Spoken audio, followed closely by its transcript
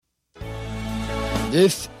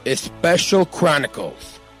This is Special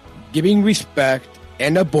Chronicles, giving respect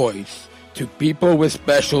and a voice to people with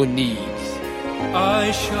special needs.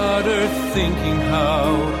 I shudder thinking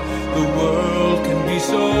how the world can be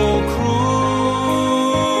so cruel.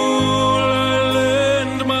 I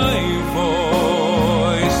lend my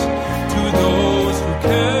voice to those who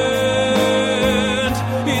can't.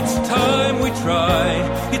 It's time we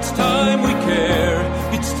try, it's time we care,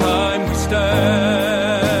 it's time we stand.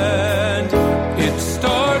 It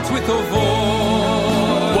starts with a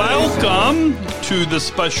voice. Welcome to the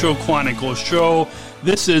Special Chronicles show.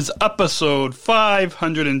 This is episode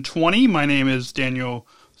 520. My name is Daniel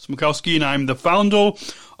Smokowski, and I'm the founder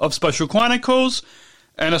of Special Chronicles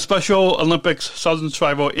and a Special Olympics Southern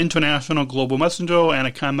Survival International Global Messenger and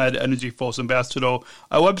a ComEd EnergyForce Ambassador.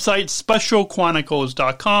 Our website,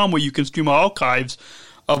 specialchronicles.com, where you can stream our archives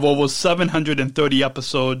of over 730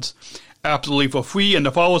 episodes absolutely for free, and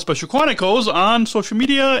to follow Special Chronicles on social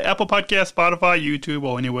media, Apple Podcasts, Spotify, YouTube,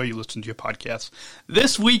 or anywhere you listen to your podcasts.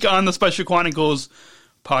 This week on the Special Chronicles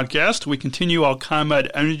podcast, we continue our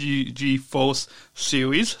ComEd EnergyForce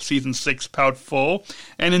series, Season 6, Part 4.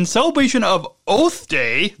 And in celebration of Earth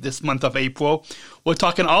Day this month of April, we're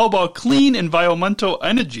talking all about clean environmental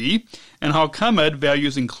energy and how ComEd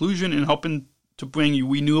values inclusion in helping to bring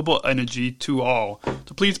renewable energy to all.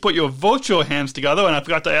 So please put your virtual hands together, and I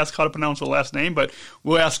forgot to ask how to pronounce her last name, but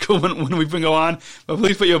we'll ask her when we bring her on. But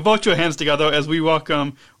please put your virtual hands together as we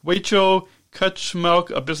welcome Rachel Kutchmelk,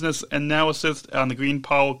 a business analyst on the Green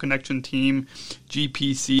Power Connection team,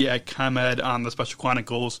 GPC at ComEd on the Special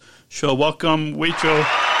Chronicles show. Welcome, Rachel.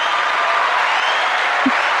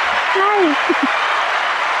 Hi.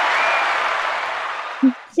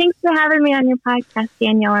 Thanks for having me on your podcast,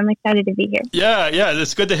 Daniel. I'm excited to be here. Yeah,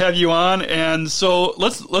 it's good to have you on. And so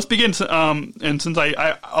let's begin. And since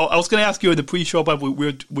I was going to ask you in the pre-show, but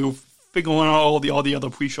we were figuring out all the other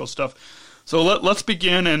pre-show stuff. So let's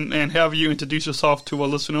begin and have you introduce yourself to our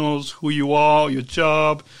listeners, who you are, your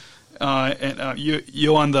job, and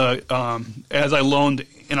you're on the as I learned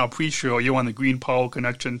in our pre-show, you're on the Green Power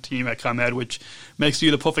Connection team at ComEd, which makes you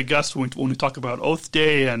the perfect guest when we talk about Earth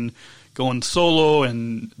Day and going solo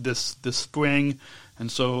and this spring.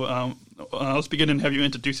 And so let's begin and have you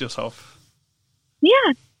introduce yourself.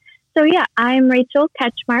 Yeah. So I'm Rachel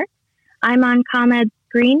Kutchmelk. I'm on ComEd's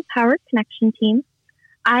Green Power Connection team.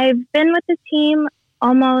 I've been with the team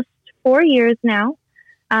almost 4 years now.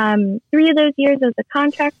 3 of those years as a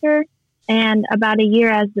contractor and about a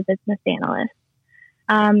year as the business analyst.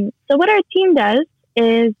 So what our team does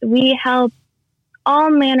is we help all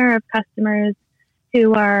manner of customers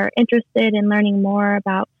who are interested in learning more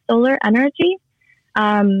about solar energy,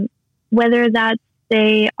 whether that's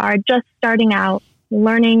they are just starting out,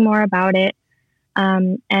 learning more about it,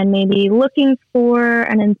 and maybe looking for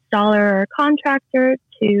an installer or contractor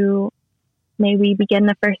to maybe begin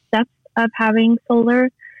the first steps of having solar,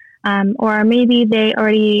 or maybe they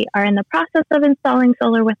already are in the process of installing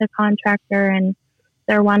solar with a contractor and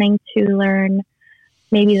they're wanting to learn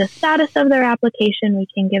maybe the status of their application. We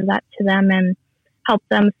can give that to them and help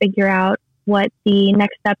them figure out what the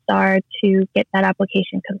next steps are to get that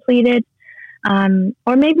application completed.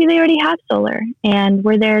 Or maybe they already have solar and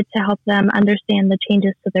we're there to help them understand the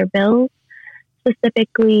changes to their bills,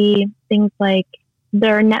 specifically things like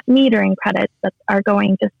their net metering credits that are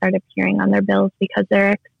going to start appearing on their bills because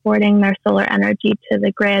they're exporting their solar energy to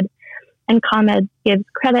the grid, and ComEd gives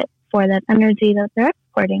credit for that energy that they're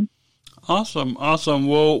exporting. Awesome.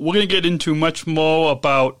 Well, we're going to get into much more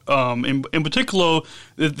about, in particular,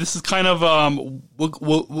 this is kind of, we're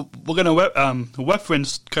going to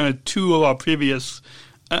reference kind of two of our previous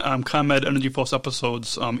ComEd EnergyForce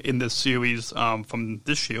episodes in this series from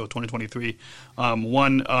this year, 2023.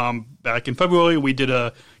 One, back in February, we did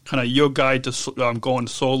a kind of your guide to going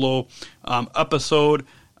solo episode.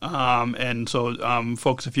 And so,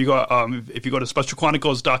 folks, if you go to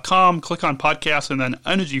specialchronicles.com, click on podcasts, and then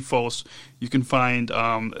EnergyForce, you can find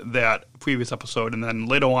that previous episode. And then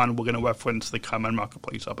later on, we're going to reference the ComEd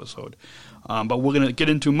Marketplace episode. But we're going to get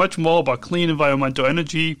into much more about clean environmental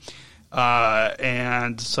energy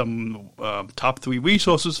and some top 3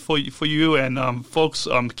 resources for you. And folks,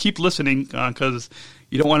 keep listening because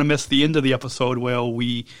you don't want to miss the end of the episode where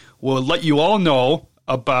we will let you all know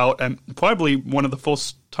about, and probably one of the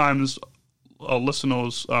first times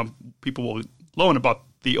listeners, people will learn about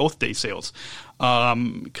the Oath Day sales,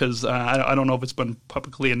 because I don't know if it's been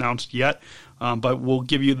publicly announced yet, but we'll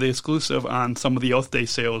give you the exclusive on some of the Oath Day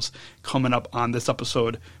sales coming up on this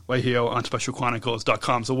episode right here on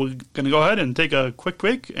SpecialChronicles.com. So we're going to go ahead and take a quick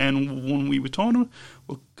break, and when we return,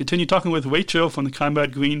 we'll continue talking with Rachel from the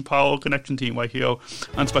Combat Green Power Connection team right here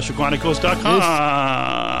on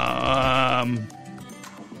SpecialChronicles.com.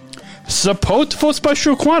 Support for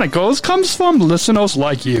Special Chronicles comes from listeners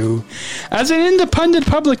like you. As an independent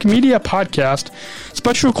public media podcast,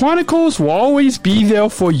 Special Chronicles will always be there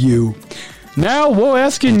for you. Now we're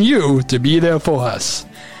asking you to be there for us.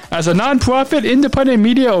 As a nonprofit independent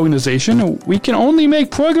media organization, we can only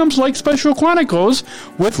make programs like Special Chronicles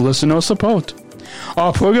with listener support.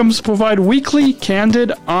 Our programs provide weekly,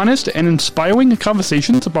 candid, honest, and inspiring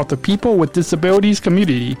conversations about the people with disabilities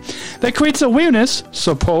community that creates awareness,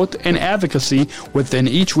 support, and advocacy within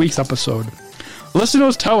each week's episode.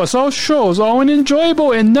 Listeners tell us our shows are an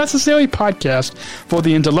enjoyable and necessary podcast for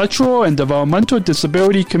the intellectual and developmental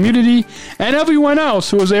disability community and everyone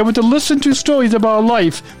else who is able to listen to stories about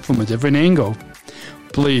life from a different angle.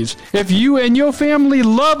 Please, if you and your family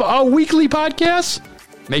love our weekly podcasts,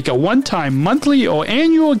 make a one-time, monthly, or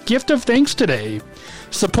annual gift of thanks today.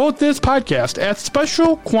 Support this podcast at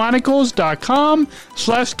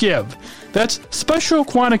SpecialChronicles.com/give. That's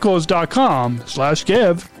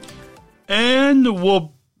SpecialChronicles.com/give. And we're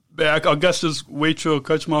back. Our guest is Rachel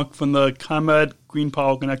Kretschmark from the Combat Green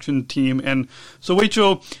Power Connection team. And so,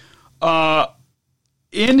 Rachel,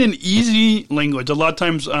 in an easy language, a lot of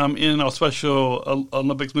times in our Special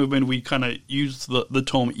Olympics movement, we kind of use the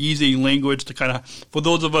term easy language to kind of, for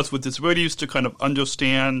those of us with disabilities, to kind of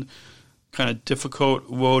understand kind of difficult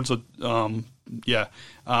words. But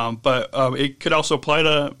it could also apply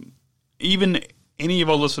to even any of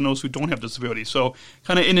our listeners who don't have disabilities. So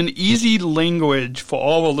kind of in an easy language for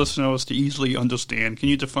all our listeners to easily understand, can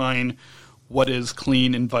you define what is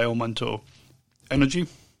clean environmental energy?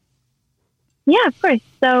 Yeah, of course.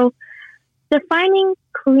 So defining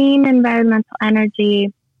clean environmental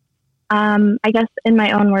energy, I guess in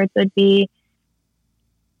my own words, would be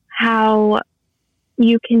how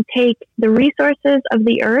you can take the resources of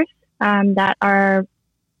the earth that are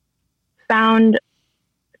found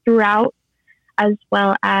throughout, as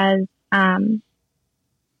well as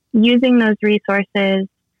using those resources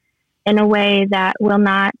in a way that will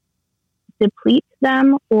not deplete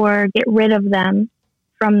them or get rid of them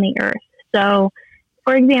from the earth. So,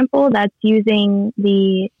 for example, that's using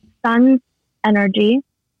the sun's energy,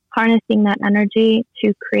 harnessing that energy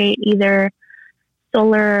to create either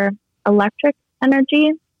solar electric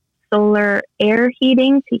energy, solar air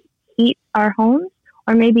heating to heat our homes,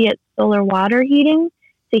 or maybe it's solar water heating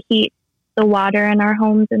to heat the water in our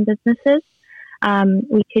homes and businesses.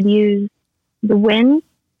 We could use the wind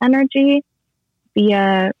energy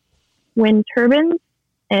via wind turbines.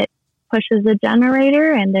 It pushes a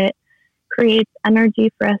generator and it creates energy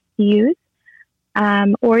for us to use.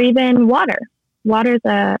 Or even water. Water is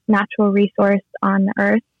a natural resource on the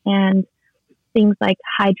earth, and things like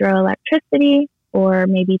hydroelectricity or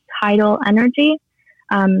maybe tidal energy.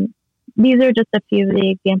 These are just a few of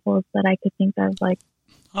the examples that I could think of, like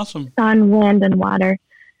awesome. Sun, wind, and water,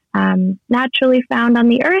 naturally found on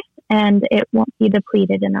the earth, and it won't be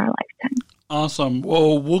depleted in our lifetime. Awesome.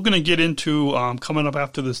 Well, we're going to get into, coming up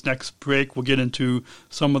after this next break, we'll get into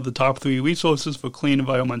some of the top 3 resources for clean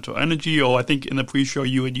environmental energy, or I think in the pre-show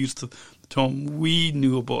you had used the term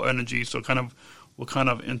renewable energy, so we'll kind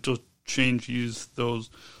of use those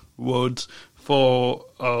words for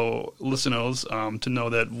our listeners to know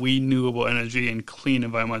that renewable energy and clean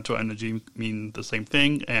environmental energy mean the same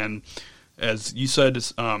thing. And as you said,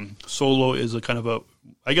 solar is a kind of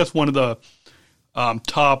I guess one of the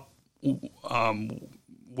top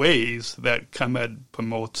ways that ComEd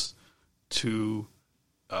promotes to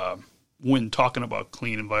when talking about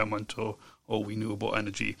clean environmental or renewable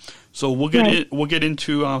energy. So we'll get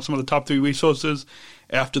into some of the top 3 resources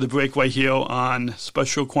after the break right here on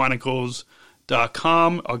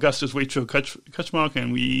SpecialChronicles.com. Our guest is Rachel Kretschmark,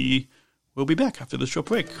 and we will be back after the short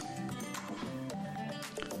break.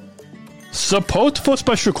 Support for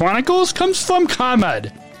Special Chronicles comes from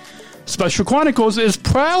ComEd. Special Chronicles is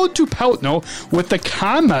proud to partner with the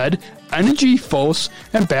ComEd EnergyForce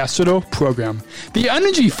Ambassador Program. The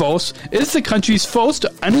EnergyForce is the country's first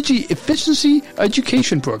energy efficiency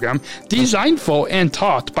education program designed for and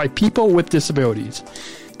taught by people with disabilities.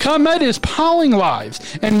 ComEd is powering lives,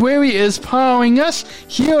 and Wary is powering us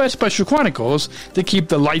here at Special Chronicles to keep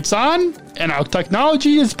the lights on and our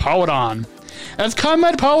technology is powered on. As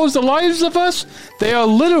ComEd powers the lives of us, they are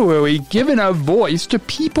literally giving a voice to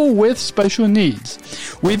people with special needs.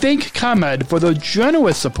 We thank ComEd for the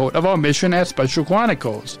generous support of our mission at Special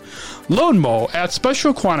Chronicles. Learn more at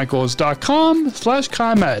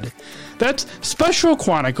specialchronicles.com/ComEd. That's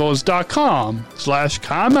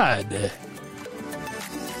specialchronicles.com/ComEd.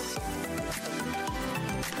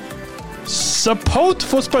 Support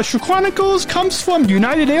for Special Chronicles comes from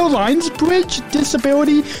United Airlines Bridge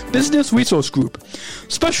Disability Business Resource Group.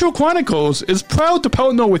 Special Chronicles is proud to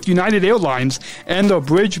partner with United Airlines and the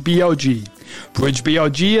Bridge BLG. Bridge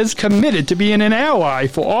BLG is committed to being an ally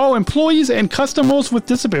for all employees and customers with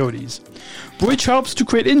disabilities. Bridge helps to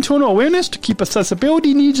create internal awareness to keep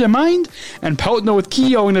accessibility needs in mind and partner with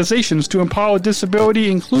key organizations to empower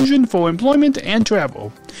disability inclusion for employment and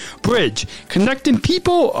travel. Bridge, connecting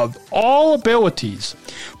people of all abilities.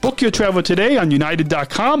 Book your travel today on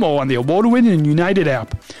United.com or on the award-winning United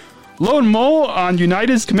app. Learn more on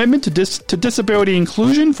United's commitment to disability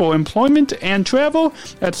inclusion for employment and travel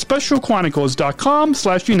at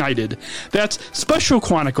specialchronicles.com/United. That's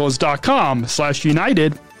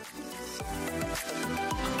specialchronicles.com/United.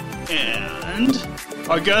 And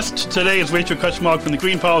our guest today is Rachel Kutchmark from the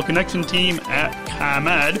Green Power Connection team at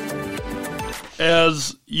ComEd.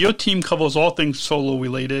 As your team covers all things solar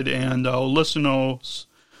related, and our listeners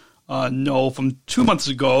know from 2 months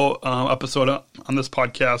ago episode on this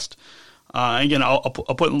podcast. Again, I'll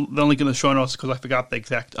put the link in the show notes because I forgot the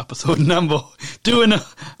exact episode number. Doing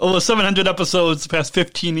over 700 episodes the past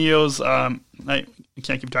 15 years. I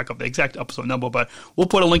can't keep track of the exact episode number, but we'll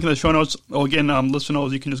put a link in the show notes. Or again,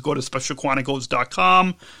 listeners, you can just go to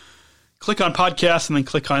specialchronicles.com, click on podcasts, and then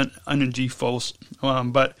click on EnergyForce.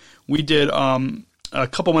 But we did a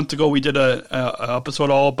couple months ago. We did a episode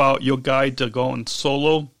all about your guide to going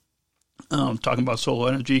solar. Talking about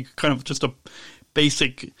solar energy, kind of just a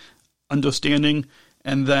basic understanding,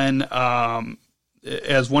 and then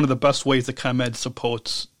as one of the best ways that ComEd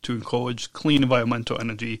supports to encourage clean environmental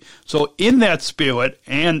energy. So in that spirit,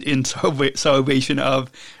 and in celebration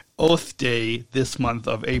of Earth Day this month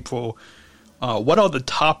of April, what are the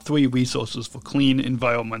top 3 resources for clean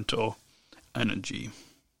environmental energy?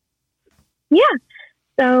 Yeah,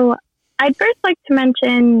 so I'd first like to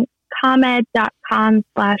mention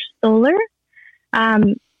ComEd.com/solar.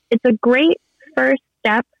 It's a great first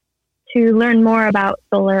step to learn more about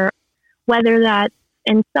solar, whether that's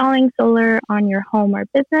installing solar on your home or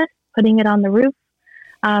business, putting it on the roof,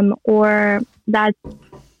 or that's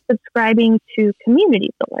subscribing to community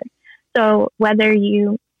solar. So whether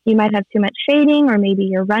you might have too much shading, or maybe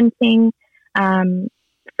you're renting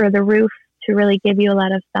for the roof to really give you a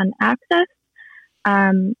lot of sun access,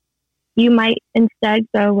 you might instead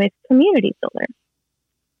go with community solar.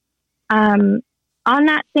 On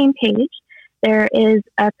that same page, there is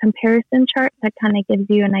a comparison chart that kind of gives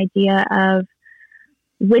you an idea of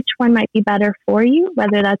which one might be better for you,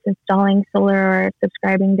 whether that's installing solar or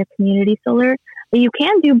subscribing to community solar. But you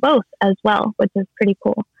can do both as well, which is pretty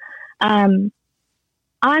cool. On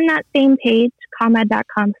that same page,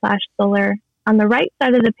 ComEd.com/solar, on the right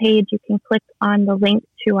side of the page, you can click on the link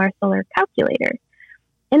to our solar calculator.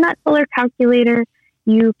 In that solar calculator,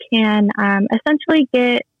 you can essentially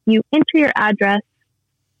you enter your address.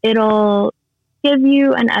 It'll give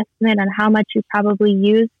you an estimate on how much you probably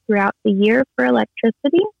use throughout the year for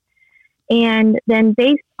electricity. And then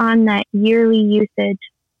based on that yearly usage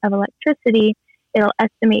of electricity, it'll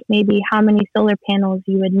estimate maybe how many solar panels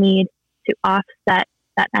you would need to offset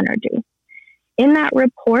that energy. In that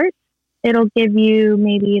report, it'll give you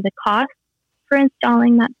maybe the cost for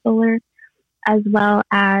installing that solar, as well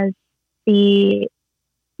as the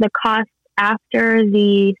cost after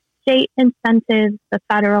the state incentives, the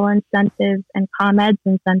federal incentives, and ComEd's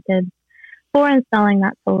incentives for installing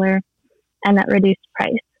that solar and that reduced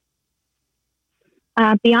price.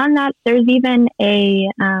 Beyond that, there's even a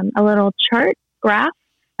little chart graph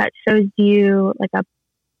that shows you like a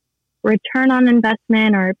return on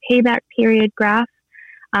investment or a payback period graph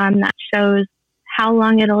that shows how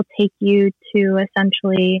long it'll take you to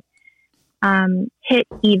essentially hit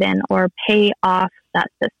even or pay off that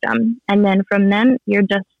system. And then from then, you're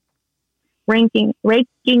just raking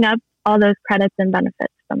up all those credits and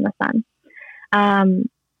benefits from the sun.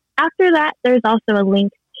 After that, there's also a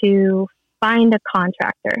link to find a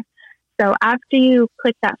contractor. So after you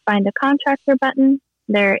click that find a contractor button,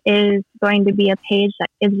 there is going to be a page that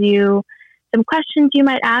gives you some questions you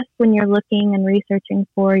might ask when you're looking and researching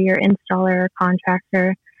for your installer or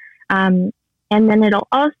contractor. And then it'll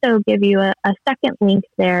also give you a second link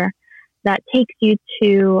there that takes you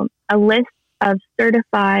to a list of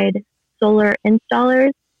certified solar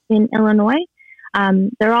installers in Illinois.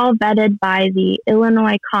 They're all vetted by the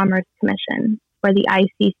Illinois Commerce Commission, or the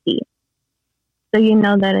ICC. So you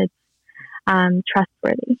know that it's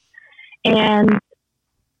trustworthy. And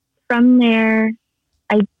from there,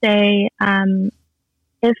 I'd say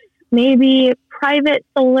if maybe private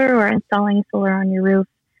solar or installing solar on your roof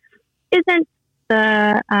isn't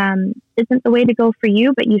the way to go for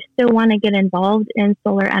you, but you still want to get involved in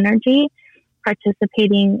solar energy,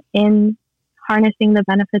 participating in harnessing the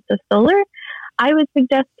benefits of solar, I would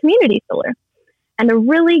suggest community solar. And a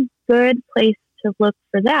really good place to look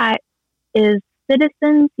for that is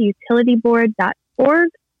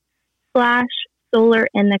citizensutilityboard.org/solar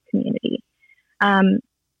in the community.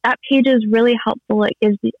 That page is really helpful. It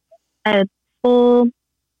gives you a full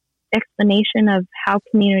explanation of how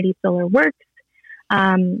community solar works.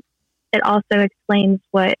 It also explains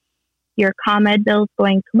what your ComEd bill is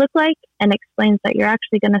going to look like, and explains that you're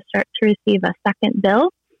actually going to start to receive a second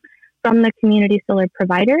bill from the community solar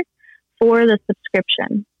provider for the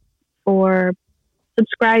subscription, for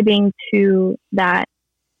subscribing to that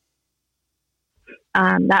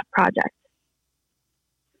project.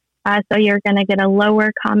 So you're going to get a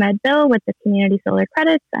lower ComEd bill with the community solar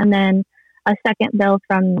credits, and then a second bill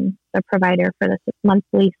from the provider for the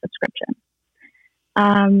monthly subscription.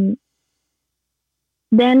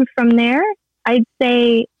 Then from there, I'd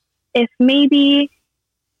say if maybe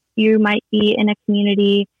you might be in a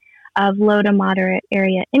community of low to moderate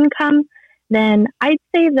area income, then I'd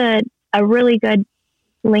say that a really good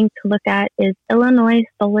link to look at is Illinois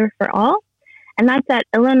Solar for All, and that's at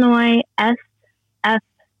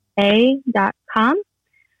illinoissfa.com.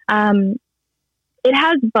 It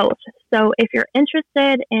has both. So if you're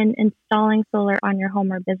interested in installing solar on your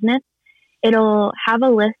home or business, it'll have a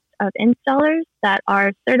list of installers that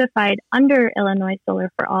are certified under Illinois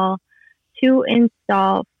Solar for All to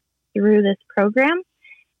install through this program.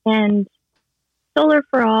 And Solar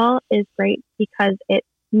for All is great because it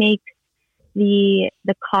makes the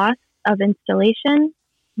cost of installation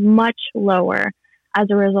much lower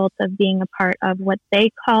as a result of being a part of what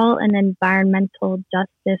they call an environmental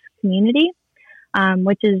justice community,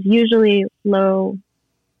 which is usually low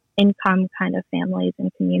income kind of families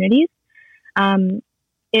and communities.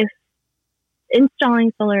 If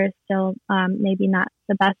installing solar is still maybe not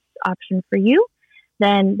the best option for you,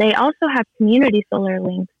 then they also have community solar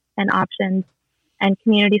links and options and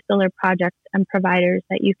community solar projects and providers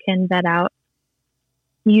that you can vet out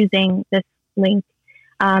using this link.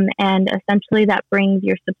 And essentially that brings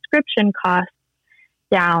your subscription costs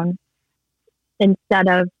down instead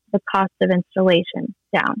of the cost of installation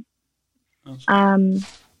down. Awesome.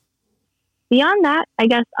 Beyond that, I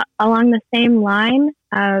guess along the same line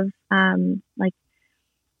of like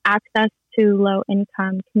access to low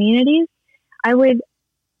income communities, I would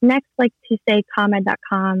next like to say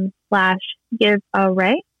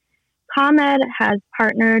ComEd.com/giveaway. ComEd has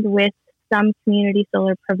partnered with some community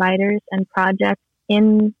solar providers and projects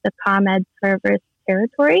in the ComEd service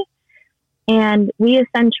territory, and we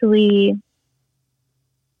essentially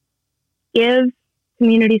give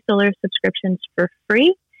community solar subscriptions for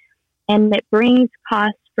free, and it brings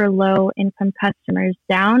costs for low-income customers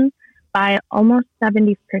down by almost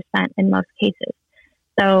 70% in most cases.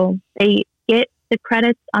 So they get the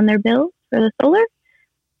credits on their bills for the solar,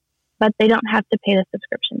 but they don't have to pay the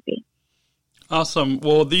subscription fee. Awesome.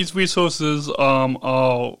 Well, these resources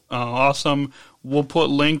are awesome. We'll put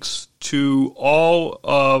links to all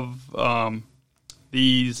of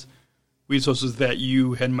these resources that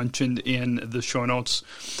you had mentioned in the show notes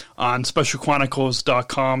on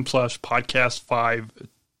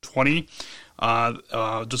specialchronicles.com/podcast520.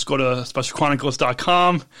 Just go to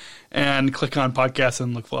specialchronicles.com and click on podcast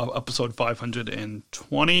and look for episode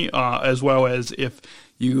 520. As well as if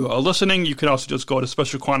you are listening, you can also just go to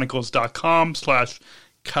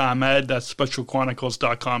specialchronicles.com/ComEd. That's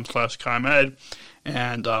specialchronicles.com/ComEd.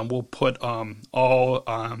 And we'll put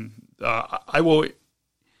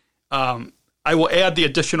I will add the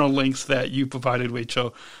additional links that you provided,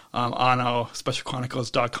 Rachel, on our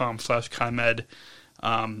specialchronicles.com/ComEd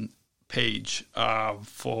page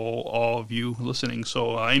for all of you listening.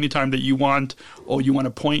 So anytime that you want, or you want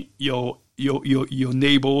to point your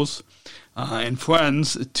neighbors and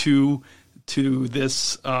friends to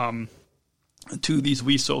this to these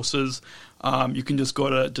resources, you can just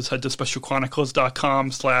head to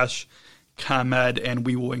specialchronicles.com/ComEd, and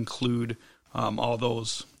we will include all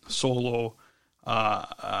those solar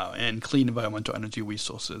and clean environmental energy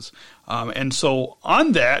resources. And so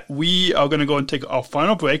on that, we are going to go and take our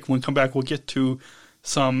final break. When we come back, we'll get to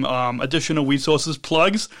some additional resources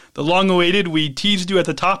plugs. The long-awaited, we teased you at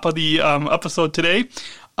the top of the episode today.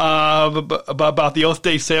 about the Earth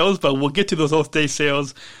Day sales, but we'll get to those Earth Day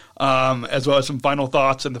sales as well as some final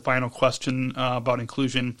thoughts and the final question about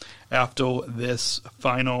inclusion after this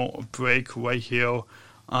final break right here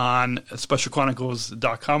on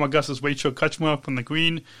SpecialChronicles.com. Our guest is Rachel Kutchmark from the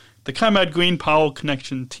ComEd Green Power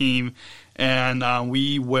Connection team, and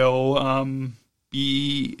we will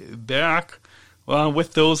be back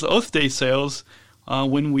with those Earth Day sales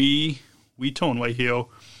when we return right here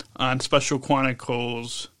on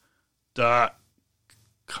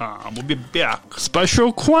SpecialChronicles.com. We'll be back.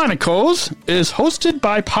 Special Chronicles is hosted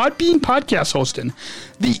by Podbean Podcast Hosting,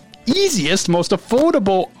 the easiest, most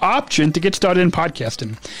affordable option to get started in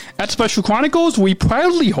podcasting. At Special Chronicles, we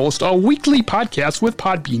proudly host our weekly podcast with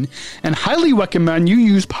Podbean and highly recommend you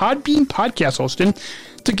use Podbean Podcast Hosting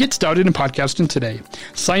to get started in podcasting today.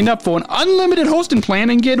 Sign up for an unlimited hosting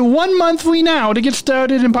plan and get 1 month free now to get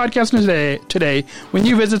started in podcasting today when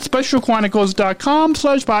you visit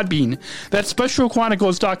SpecialChronicles.com/Podbean. That's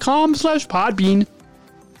SpecialChronicles.com/Podbean.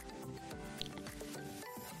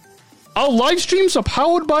 Our live streams are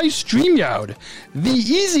powered by StreamYard, the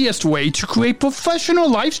easiest way to create professional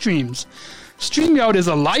live streams. StreamYard is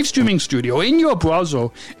a live streaming studio in your browser.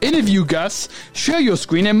 Interview guests, share your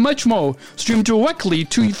screen, and much more. Stream directly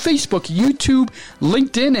to Facebook, YouTube,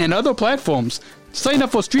 LinkedIn, and other platforms. Sign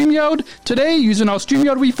up for StreamYard today using our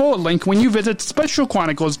StreamYard referral link when you visit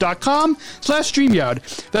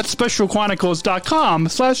SpecialChronicles.com/StreamYard. That's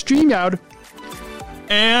SpecialChronicles.com/StreamYard.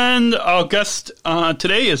 And our guest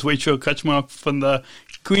today is Rachel Kutchmark from the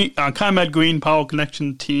ComEd Green Power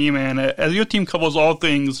Connection team. And as your team covers all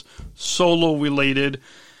things solar-related,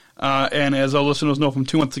 and as our listeners know from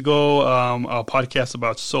 2 months ago, our podcast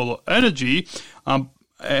about solar energy,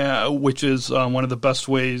 which is one of the best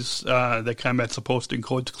ways that ComEd's supposed to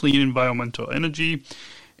encourage clean environmental energy.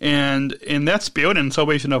 And in that spirit, in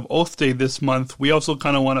celebration of Earth Day this month, we also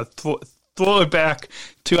kind of want to throw it back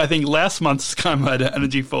to, I think, last month's ComEd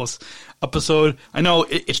EnergyForce episode. I know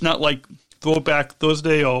it's not like Throwback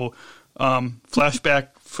Thursday or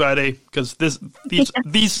Flashback Friday, because this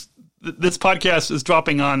podcast is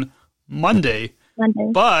dropping on Monday.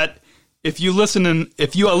 But if you are listening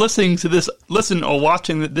to this, or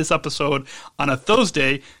watching this episode on a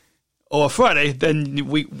Thursday or a Friday, then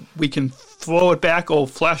we can throw it back or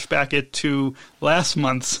flashback it to last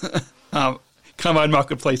month's ComEd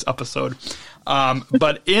Marketplace episode.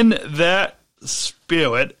 But in that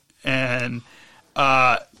spirit, and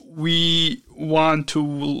we want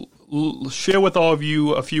to share with all of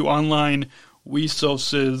you a few online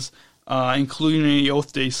resources, including the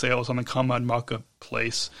Earth Day sales on the ComEd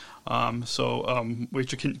Marketplace.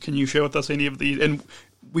 Rachel, can you share with us any of these? And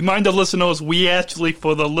remind the listeners, we actually,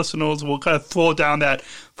 for the listeners, will kind of throw down that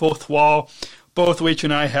fourth wall. Both Rachel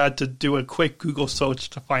and I had to do a quick Google search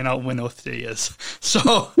to find out when Earth Day is.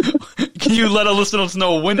 So can you let our listeners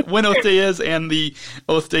know when Earth Day is and the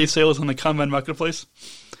Earth Day sales on the ComEd Marketplace?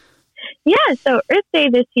 Yeah, so Earth Day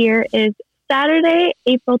this year is Saturday,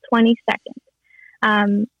 April 22nd.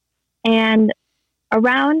 And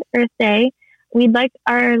around Earth Day, we'd like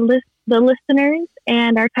the listeners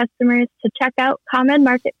and our customers to check out ComEd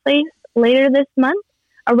Marketplace later this month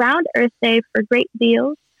around Earth Day for great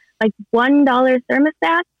deals like $1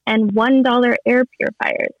 thermostats and $1 air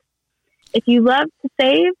purifiers. If you love to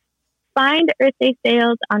save, find Earth Day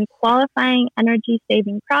sales on qualifying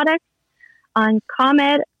energy-saving products on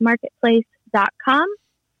ComEdMarketplace.com.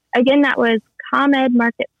 Again, that was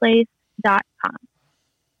ComEdMarketplace.com.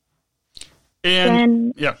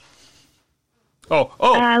 And yeah.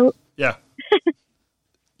 Yeah.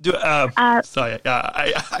 Sorry,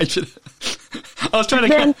 I should. I was trying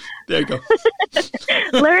to. There you go.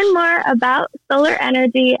 Learn more about solar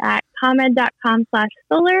energy at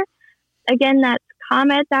ComEd.com/solar. Again, that's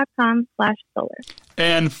ComEd.com/solar.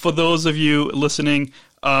 And for those of you listening,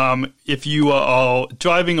 if you are all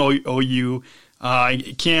driving or you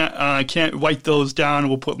can't write those down,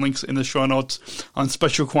 we'll put links in the show notes on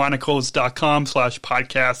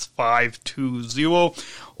SpecialChronicles.com/podcast520.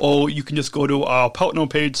 Or you can just go to our partner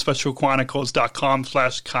page,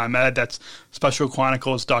 SpecialChronicles.com/ComEd. That's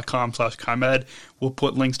SpecialChronicles.com/ComEd. We'll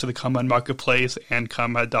put links to the ComEd Marketplace and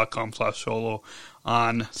ComEd.com/solar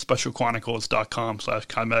on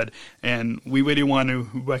SpecialChronicles.com/ComEd. And we really want to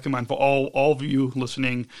recommend for all of you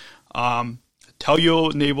listening, tell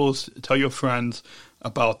your neighbors, tell your friends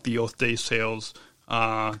about the Earth Day sales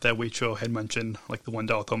that Rachel had mentioned, like the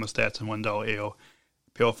 $1 thermostats and $1 air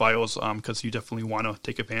purifiers, because you definitely want to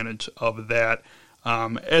take advantage of that,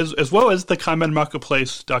 as well as the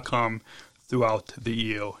ComEdMarketplace.com throughout the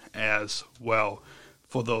year as well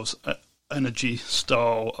for those energy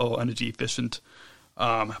efficient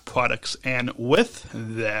products. And with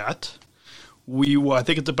that, I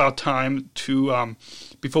think it's about time to,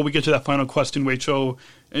 before we get to that final question, Rachel,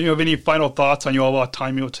 you have any final thoughts on your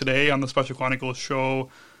time today on the Special Chronicles show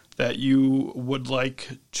that you would like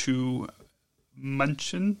to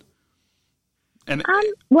mention? And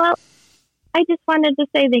well, I just wanted to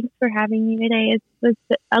say thanks for having me today. It was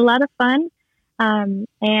a lot of fun,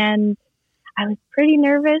 and I was pretty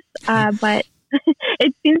nervous, but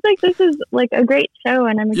it seems like this is like a great show,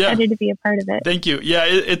 and I'm excited to be a part of it. Thank you. Yeah,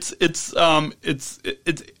 it's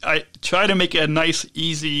I try to make it a nice,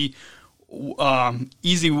 easy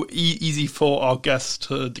for our guests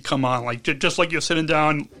to come on, like just like you're sitting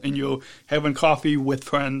down and you're having coffee with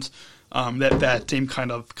friends. That same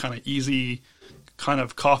kind of easy kind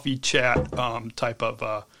of coffee chat type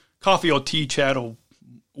of coffee or tea chat or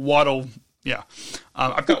waddle. Yeah,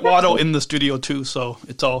 I've got Waddle in the studio too, so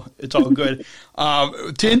it's all good.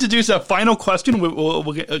 To introduce our final question, we're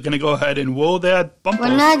going to go ahead and roll that bumper.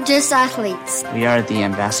 We're not just athletes. We are the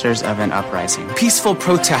ambassadors of an uprising. Peaceful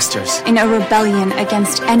protesters. In a rebellion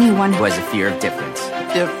against anyone who has a fear of difference.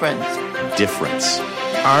 Difference.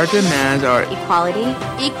 Our demands are equality.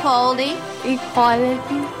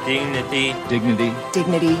 Dignity.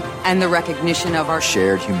 And the recognition of our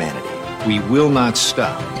shared humanity. We will not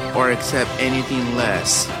stop or accept anything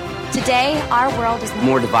less. Today, our world is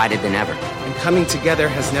more divided than ever. And coming together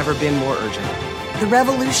has never been more urgent. The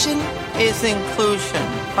revolution is inclusion.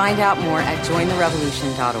 Find out more at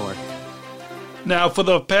jointherevolution.org. Now, for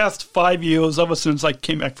the past 5 years, ever since I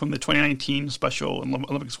came back from the 2019 Special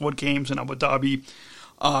Olympics World Games in Abu Dhabi,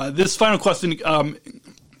 this final question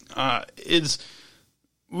is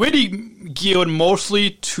really geared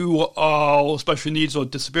mostly to our special needs or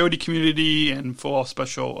disability community and for our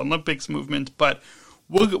Special Olympics movement, but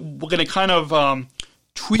we're going to kind of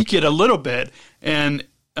tweak it a little bit. And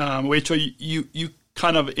Rachel, you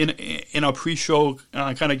kind of in our pre-show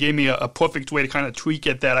kind of gave me a perfect way to kind of tweak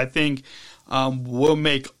it that I think we'll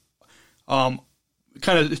make kind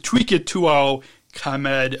of tweak it to our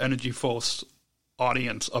ComEd EnergyForce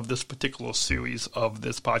audience of this particular series of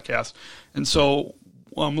this podcast. And so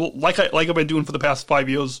like I've been doing for the past 5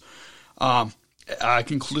 years, I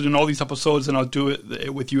conclude in all these episodes, and I'll do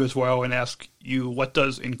it with you as well, and ask you, what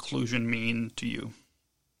does inclusion mean to you?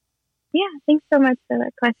 Yeah, thanks so much for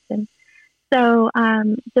that question. So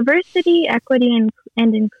diversity, equity,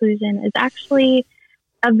 and inclusion is actually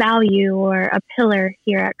a value or a pillar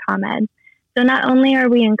here at ComEd. So not only are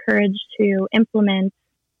we encouraged to implement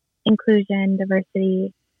inclusion,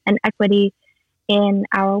 diversity, and equity in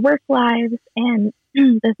our work lives and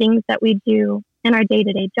the things that we do in our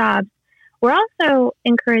day-to-day jobs, we're also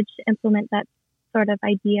encouraged to implement that sort of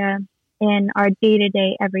idea in our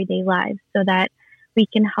day-to-day, everyday lives so that we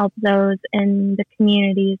can help those in the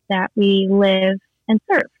communities that we live and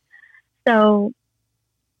serve. So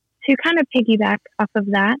to kind of piggyback off of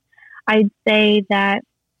that, I'd say that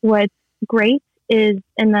what's great is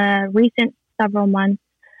in the recent several months,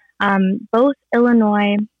 both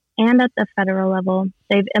Illinois and at the federal level,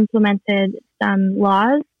 they've implemented some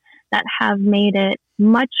laws that have made it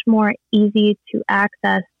much more easy to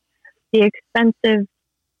access the expensive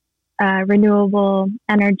renewable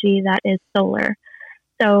energy that is solar.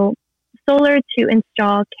 So solar to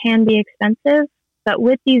install can be expensive, but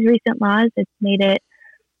with these recent laws, it's made it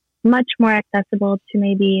much more accessible to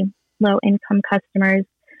maybe low-income customers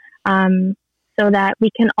so that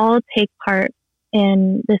we can all take part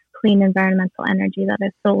in this clean environmental energy that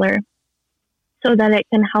is solar, so that it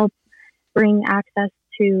can help bring access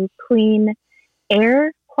to clean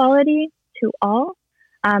air quality to all,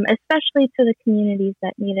 especially to the communities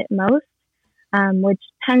that need it most, which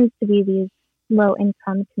tends to be these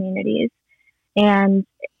low-income communities. And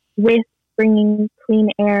with bringing clean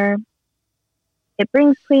air, it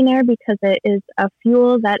brings clean air because it is a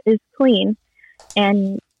fuel that is clean,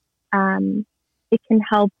 and it can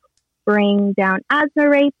help bring down asthma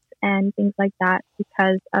rates and things like that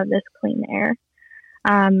because of this clean air.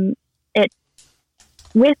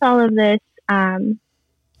 With all of this,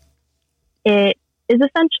 it is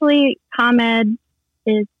essentially ComEd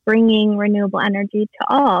is bringing renewable energy to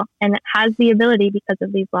all, and it has the ability because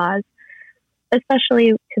of these laws,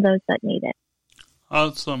 especially to those that need it.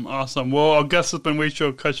 Awesome. Well, our guest has been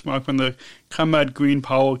Rachel Kretschmar from the ComEd Green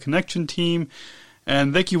Power Connection team.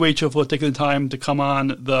 And thank you, Rachel, for taking the time to come on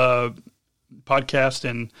the podcast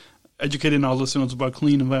and educating our listeners about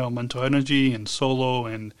clean environmental energy and solar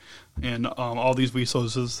and all these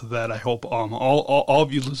resources that I hope all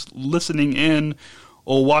of you listening in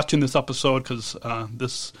or watching this episode, because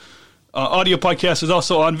this audio podcast is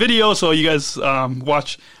also on video, so you guys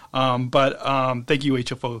watch But thank you,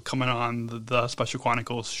 Rachel, for coming on the Special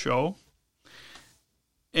Chronicles show.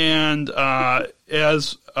 And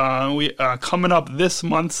as we coming up this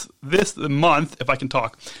month, if I can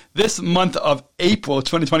talk, this month of April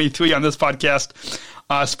 2023 on this podcast,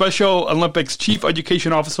 Special Olympics Chief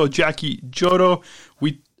Education Officer Jackie Jodo,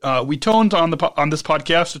 we toned on this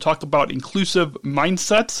podcast to talk about inclusive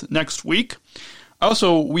mindsets next week.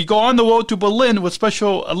 Also, we go on the road to Berlin with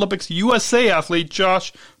Special Olympics USA athlete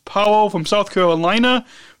Josh Powell from South Carolina,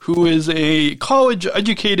 who is a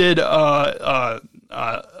college-educated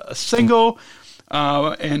single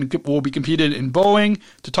and will be competed in bowling,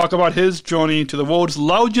 to talk about his journey to the world's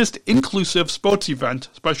largest inclusive sports event,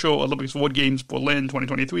 Special Olympics World Games Berlin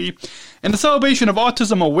 2023. In the celebration of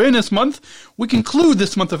Autism Awareness Month, we conclude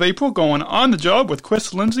this month of April going on the job with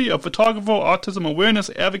Chris Lindsay, a photographer, autism awareness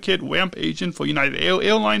advocate, ramp agent for United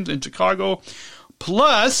Airlines in Chicago,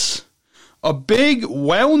 plus a big,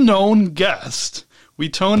 well-known guest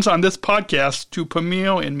returns on this podcast to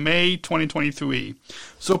premiere in May 2023.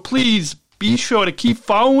 So please be sure to keep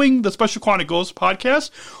following the Special Chronicles podcast,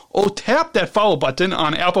 or tap that follow button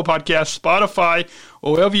on Apple Podcasts, Spotify,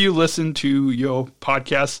 or wherever you listen to your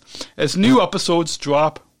podcasts, as new episodes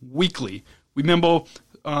drop weekly. Remember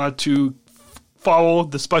to follow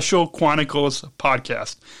the Special Chronicles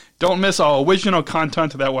podcast. Don't miss our original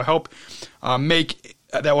content that will help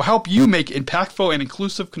you make impactful and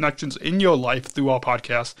inclusive connections in your life through our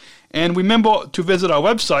podcast. And remember to visit our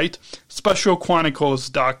website,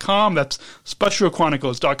 specialchronicles.com. That's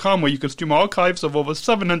specialchronicles.com, where you can stream archives of over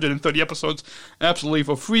 730 episodes absolutely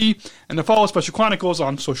for free. And to follow Special Chronicles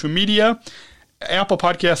on social media, Apple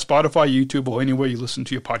Podcasts, Spotify, YouTube, or anywhere you listen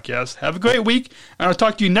to your podcast. Have a great week, and I'll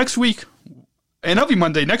talk to you next week, and every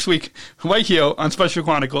Monday next week, right here on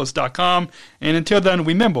specialchronicles.com. And until then,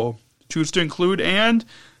 remember, choose to include, and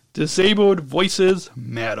disabled voices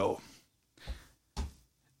matter.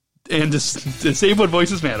 And disabled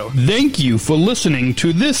voices matter. Thank you for listening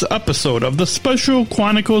to this episode of the Special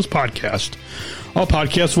Chronicles podcast. Our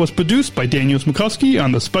podcast was produced by Daniel Smukowski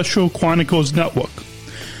on the Special Chronicles Network.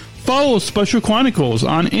 Follow Special Chronicles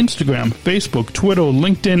on Instagram, Facebook, Twitter,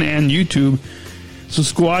 LinkedIn, and YouTube.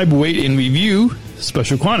 Subscribe, rate, and review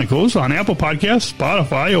Special Chronicles on Apple Podcasts,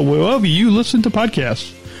 Spotify, or wherever you listen to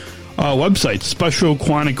podcasts. Our website,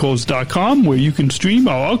 specialchronicles.com, where you can stream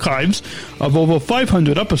our archives of over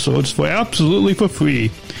 500 episodes for absolutely for free.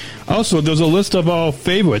 Also, there's a list of our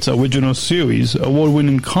favorites, original series,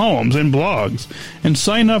 award-winning columns, and blogs. And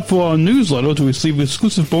sign up for our newsletter to receive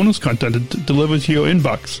exclusive bonus content delivered to your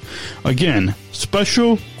inbox. Again,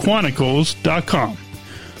 specialchronicles.com.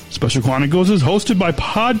 Special Chronicles is hosted by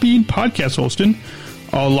Podbean Podcast Hosting.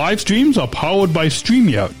 Our live streams are powered by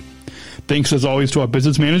StreamYard. Thanks as always to our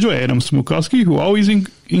business manager, Adam Smukowski, who always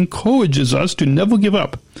encourages us to never give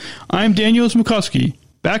up. I'm Daniel Smukowski,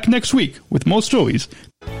 back next week with more stories.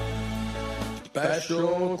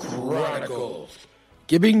 Special Chronicles,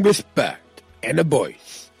 giving respect and a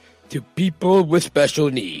voice to people with special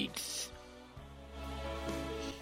needs.